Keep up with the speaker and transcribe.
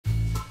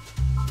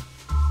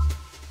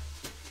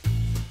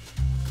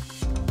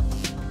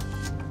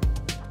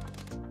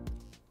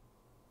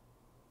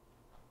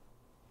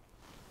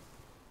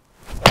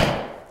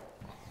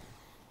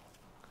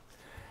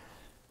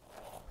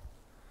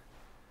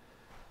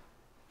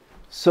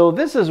So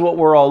this is what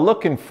we're all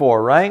looking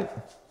for, right?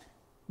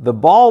 The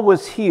ball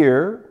was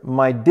here,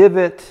 my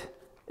divot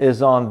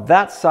is on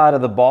that side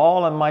of the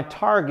ball, and my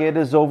target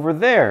is over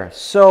there.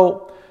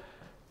 So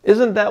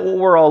isn't that what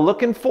we're all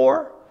looking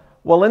for?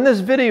 Well, in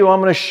this video,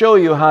 I'm going to show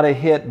you how to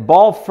hit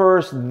ball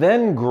first,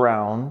 then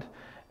ground,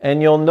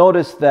 and you'll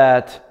notice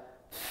that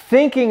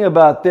thinking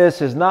about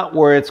this is not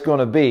where it's going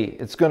to be.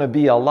 It's going to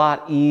be a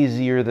lot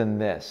easier than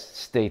this.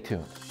 Stay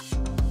tuned.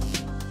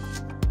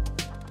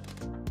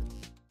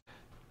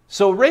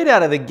 So right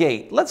out of the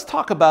gate, let's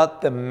talk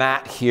about the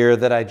mat here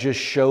that I just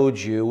showed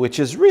you, which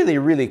is really,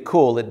 really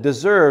cool. It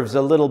deserves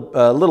a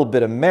little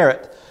bit of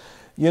merit.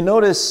 You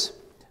notice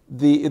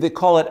they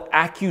call it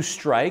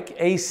AccuStrike,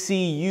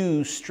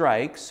 A-C-U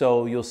strike.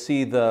 So you'll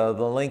see the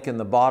link in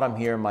the bottom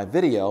here in my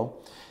video.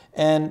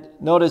 And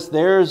notice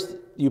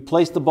you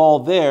place the ball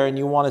there and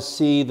you want to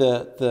see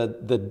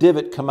the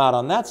divot come out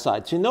on that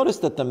side. So you notice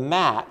that the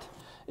mat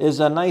is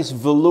a nice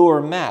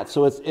velour mat.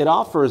 So it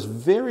offers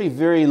very,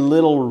 very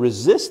little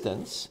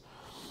resistance.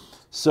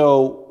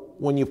 So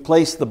when you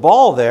place the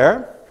ball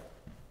there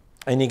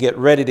and you get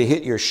ready to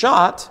hit your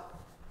shot,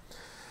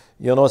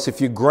 you'll notice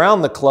if you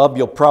ground the club,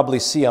 you'll probably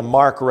see a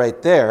mark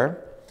right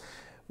there.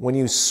 When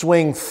you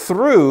swing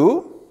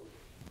through,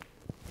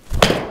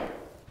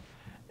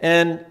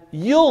 and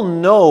you'll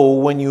know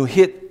when you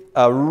hit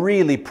a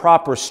really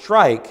proper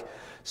strike.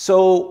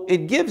 So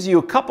it gives you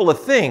a couple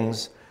of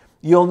things.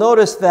 You'll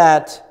notice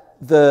that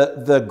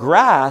the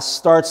grass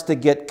starts to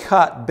get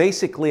cut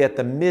basically at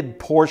the mid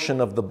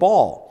portion of the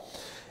ball.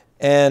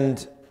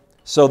 And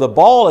so the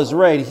ball is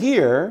right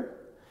here,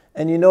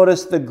 and you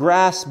notice the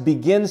grass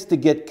begins to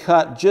get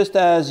cut just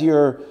as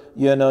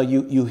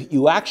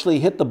you actually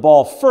hit the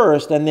ball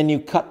first, and then you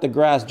cut the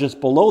grass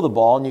just below the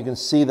ball, and you can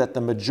see that the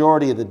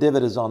majority of the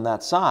divot is on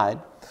that side.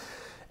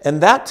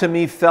 And that to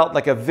me felt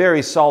like a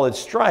very solid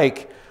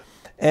strike.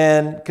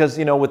 And because,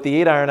 with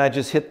the 8-iron, I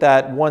just hit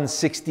that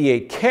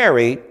 168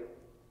 carry,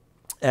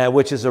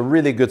 which is a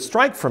really good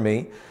strike for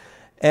me.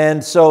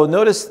 And so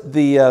notice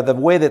the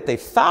way that they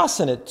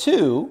fasten it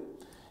too.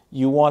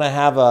 You want to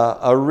have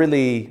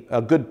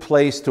a good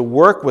place to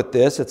work with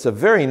this. It's a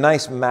very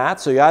nice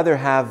mat. So you either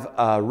have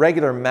a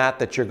regular mat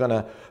that you're going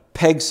to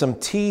peg some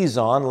tees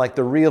on, like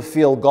the real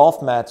feel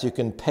golf mats you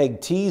can peg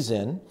tees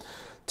in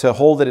to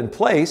hold it in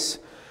place.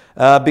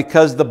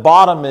 Because the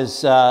bottom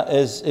is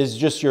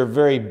just your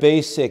very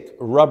basic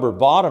rubber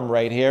bottom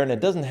right here, and it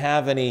doesn't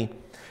have any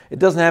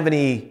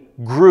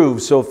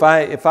grooves. So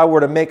if I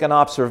were to make an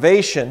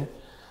observation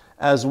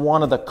as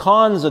one of the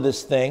cons of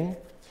this thing,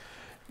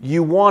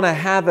 you want to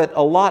have it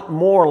a lot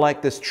more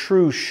like this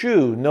true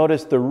shoe.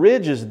 Notice the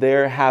ridges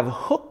there have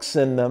hooks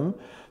in them,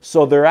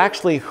 so they're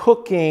actually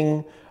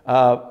hooking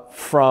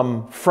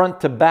from front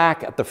to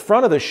back at the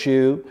front of the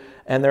shoe,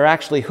 and they're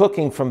actually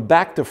hooking from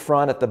back to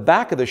front at the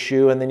back of the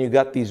shoe, and then you've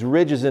got these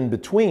ridges in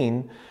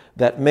between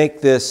that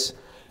make this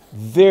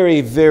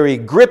very, very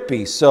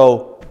grippy.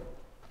 So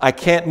I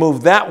can't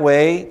move that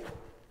way,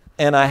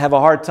 and I have a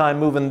hard time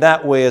moving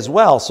that way as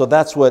well. So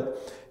that's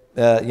what,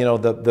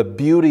 the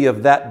beauty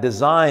of that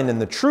design in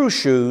the true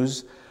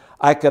shoes.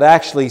 I could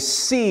actually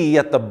see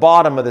at the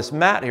bottom of this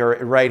mat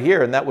here, right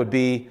here, and that would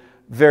be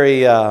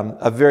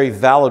a very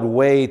valid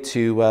way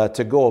to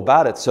go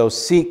about it. So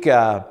seek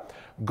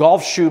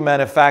golf shoe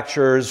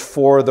manufacturers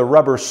for the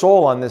rubber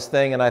sole on this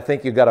thing, and I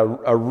think you've got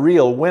a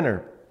real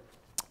winner.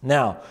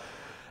 Now,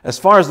 as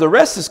far as the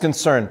rest is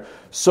concerned,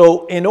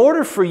 so in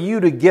order for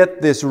you to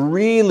get this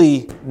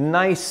really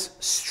nice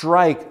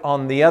strike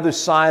on the other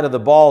side of the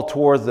ball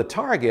towards the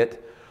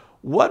target,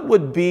 what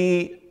would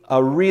be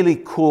a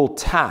really cool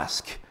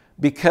task?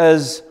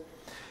 Because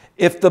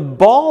if the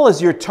ball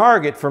is your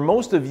target, for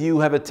most of you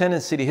have a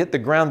tendency to hit the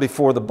ground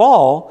before the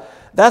ball,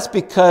 that's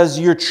because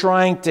you're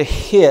trying to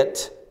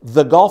hit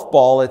the golf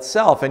ball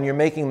itself, and you're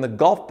making the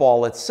golf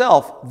ball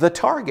itself the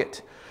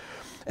target.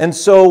 And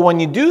so when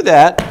you do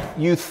that,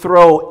 you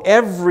throw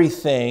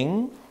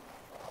everything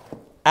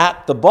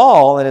at the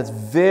ball, and it's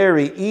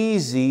very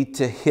easy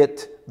to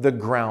hit the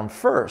ground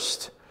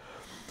first.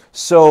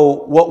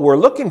 So what we're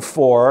looking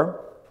for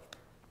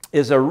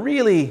is a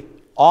really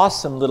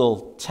awesome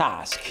little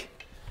task.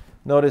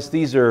 Notice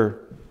these are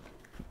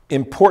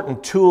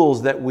important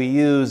tools that we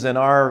use in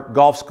our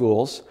golf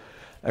schools.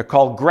 They're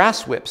called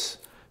grass whips.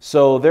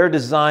 So they're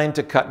designed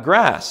to cut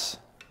grass,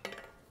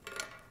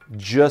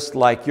 just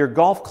like your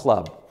golf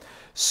club.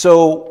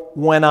 So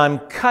when I'm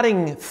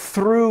cutting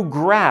through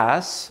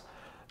grass,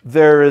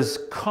 there is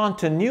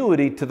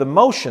continuity to the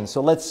motion.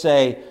 So let's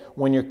say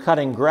when you're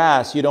cutting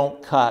grass, you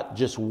don't cut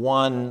just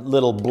one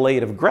little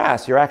blade of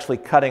grass. You're actually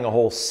cutting a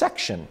whole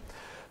section.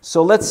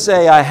 So let's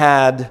say I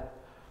had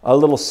a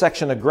little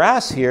section of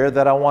grass here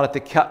that I wanted to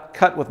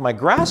cut with my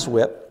grass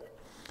whip.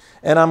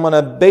 And I'm going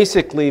to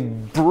basically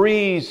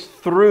breeze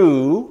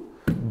through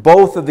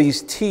both of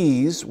these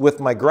tees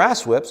with my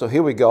grass whip. So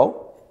here we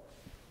go.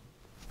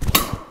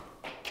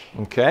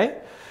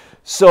 Okay.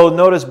 So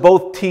notice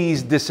both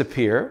tees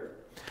disappear.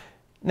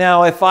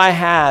 Now, if I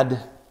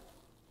had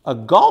a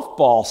golf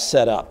ball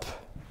set up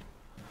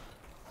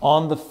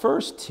on the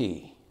first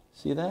tee,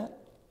 see that?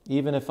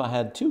 even if I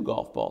had 2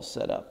 golf balls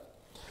set up.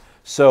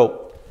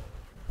 So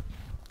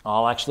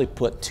I'll actually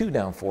put 2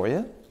 down for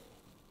you.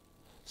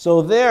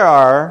 So there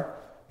are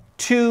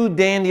 2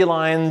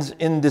 dandelions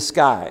in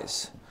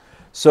disguise.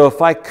 So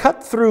if I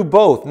cut through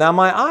both, now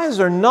my eyes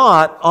are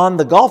not on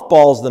the golf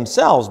balls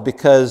themselves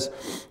because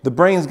the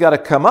brain's got to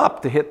come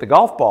up to hit the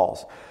golf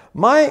balls.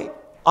 My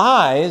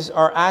eyes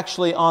are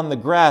actually on the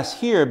grass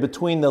here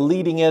between the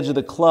leading edge of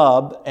the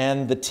club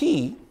and the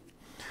tee.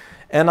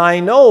 And I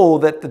know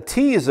that the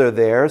tees are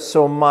there,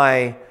 so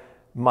my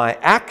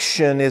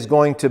action is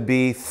going to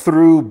be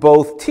through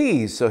both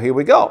tees. So here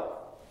we go.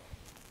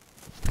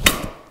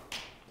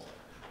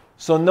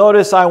 So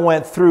notice I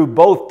went through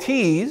both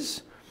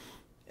tees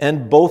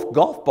and both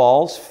golf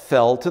balls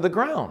fell to the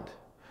ground.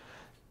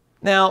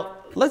 Now,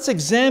 let's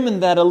examine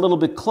that a little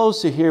bit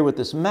closer here with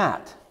this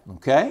mat,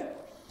 okay?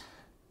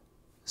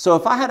 So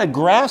if I had a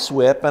grass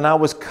whip and I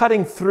was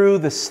cutting through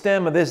the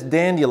stem of this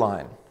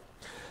dandelion,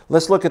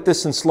 let's look at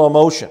this in slow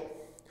motion.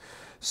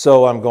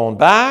 So I'm going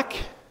back,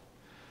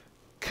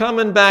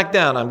 coming back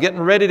down. I'm getting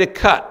ready to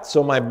cut.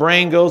 So my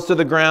brain goes to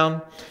the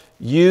ground,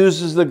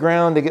 uses the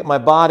ground to get my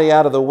body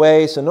out of the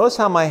way. So notice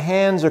how my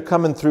hands are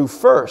coming through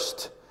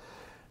first.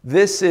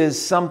 This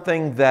is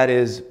something that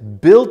is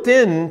built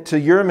into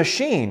your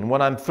machine. When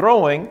I'm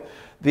throwing,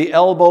 the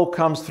elbow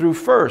comes through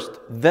first,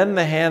 then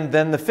the hand,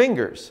 then the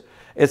fingers.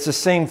 It's the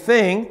same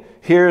thing.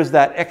 Here's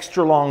that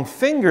extra long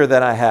finger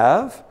that I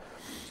have.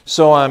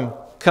 So I'm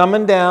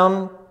coming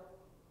down,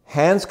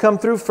 hands come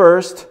through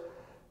first,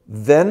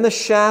 then the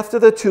shaft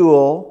of the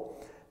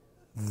tool,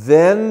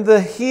 then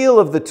the heel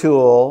of the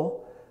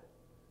tool,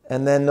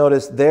 and then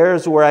notice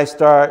there's where I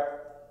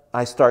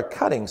start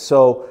cutting.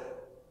 So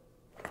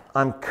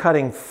I'm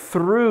cutting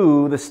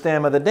through the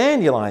stem of the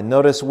dandelion.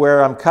 Notice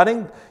where I'm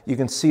cutting. You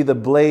can see the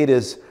blade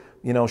is,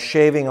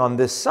 shaving on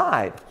this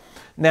side.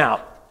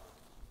 Now,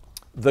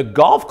 the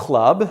golf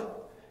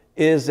club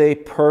is a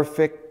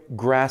perfect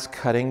grass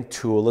cutting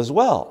tool as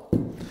well.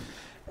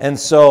 And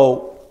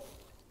so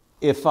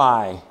if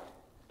I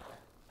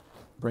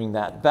bring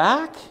that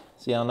back,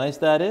 see how nice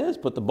that is?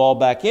 Put the ball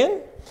back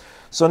in.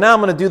 So now I'm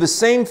going to do the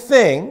same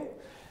thing.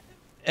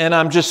 And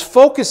I'm just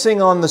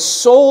focusing on the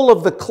sole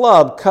of the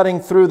club cutting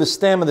through the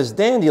stem of this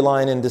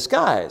dandelion in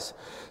disguise.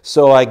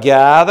 So I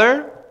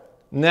gather.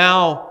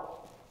 Now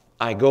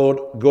I go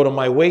to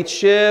my weight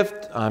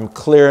shift. I'm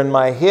clearing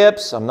my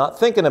hips. I'm not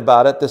thinking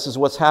about it. This is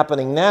what's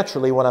happening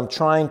naturally when I'm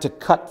trying to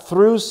cut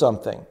through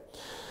something.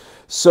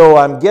 So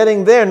I'm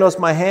getting there. Notice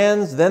my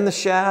hands, then the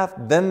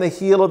shaft, then the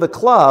heel of the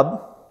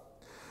club.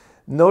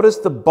 Notice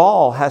the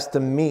ball has to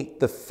meet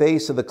the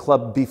face of the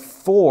club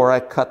before I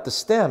cut the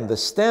stem. The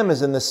stem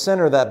is in the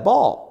center of that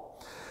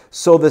ball.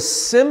 So the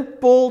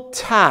simple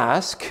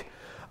task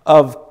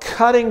of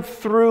cutting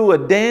through a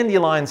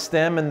dandelion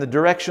stem in the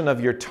direction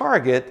of your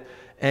target,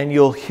 and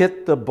you'll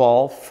hit the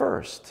ball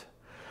first.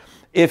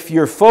 If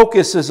your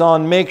focus is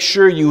on make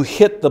sure you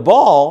hit the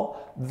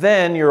ball,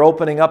 then you're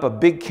opening up a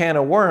big can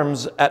of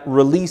worms at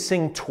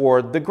releasing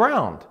toward the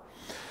ground.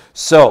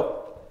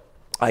 So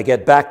I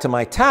get back to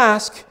my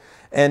task.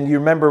 And you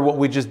remember what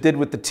we just did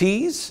with the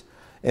tees?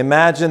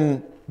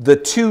 Imagine the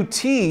 2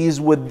 tees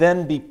would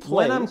then be placed.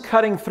 When I'm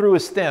cutting through a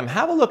stem,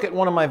 have a look at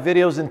one of my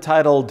videos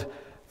entitled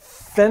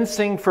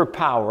Fencing for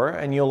Power,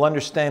 and you'll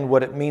understand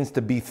what it means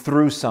to be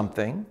through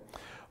something.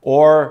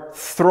 Or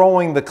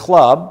Throwing the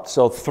Club.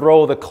 So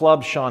Throw the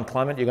Club, Shawn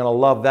Clement. You're going to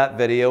love that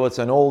video. It's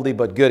an oldie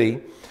but goodie.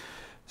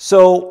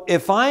 So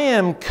if I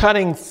am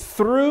cutting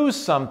through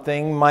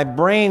something, my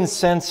brain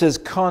senses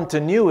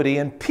continuity,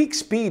 and peak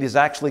speed is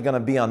actually going to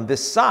be on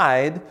this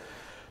side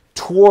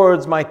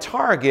towards my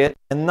target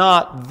and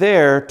not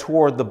there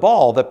toward the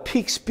ball. The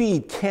peak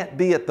speed can't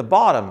be at the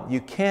bottom.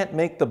 You can't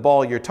make the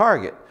ball your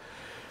target.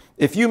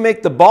 If you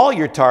make the ball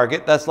your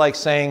target, that's like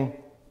saying,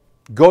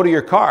 go to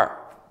your car.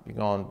 You're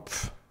going,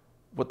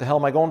 what the hell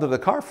am I going to the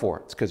car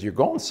for? It's because you're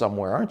going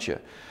somewhere, aren't you?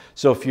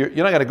 So if you're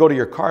not going to go to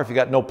your car if you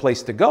got no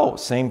place to go.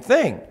 Same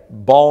thing.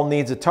 Ball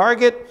needs a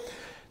target.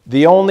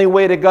 The only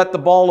way to gut the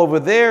ball over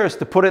there is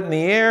to put it in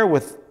the air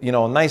with, a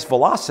nice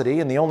velocity.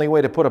 And the only way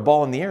to put a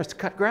ball in the air is to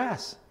cut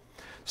grass.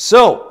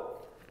 So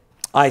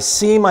I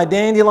see my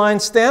dandelion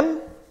stem,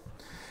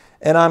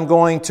 and I'm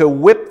going to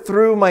whip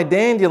through my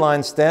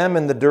dandelion stem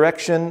in the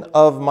direction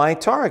of my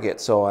target.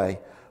 So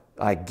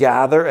I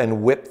gather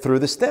and whip through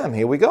the stem.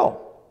 Here we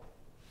go.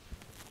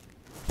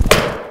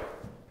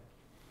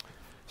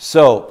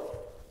 So,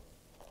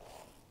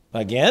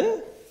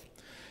 again,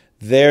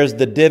 there's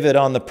the divot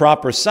on the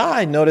proper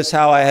side. Notice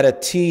how I had a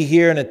T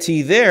here and a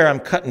T there. I'm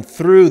cutting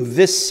through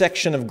this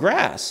section of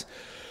grass.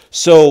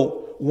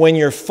 So when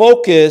your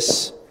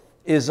focus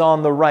is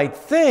on the right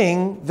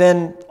thing,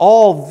 then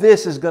all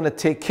this is going to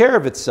take care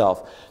of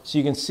itself. So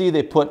you can see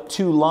they put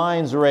 2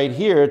 lines right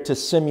here to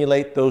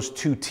simulate those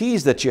 2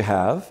 T's that you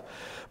have.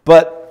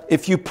 But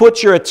if you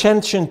put your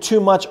attention too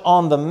much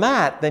on the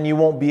mat, then you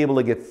won't be able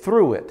to get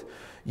through it.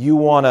 You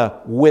want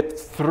to whip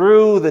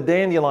through the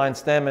dandelion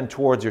stem and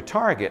towards your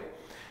target.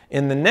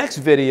 In the next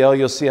video,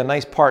 you'll see a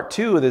nice part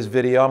 2 of this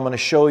video. I'm going to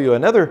show you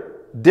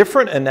another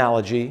different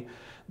analogy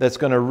that's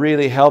going to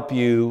really help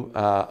you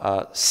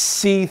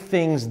see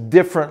things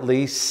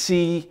differently,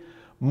 see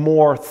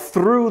more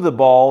through the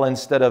ball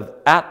instead of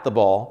at the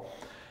ball.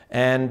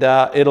 And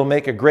it'll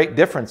make a great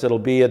difference. It'll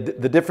be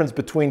the difference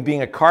between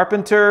being a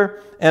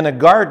carpenter and a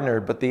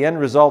gardener, but the end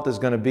result is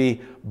going to be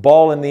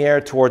ball in the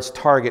air towards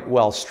target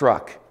well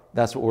struck.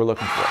 That's what we're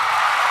looking for.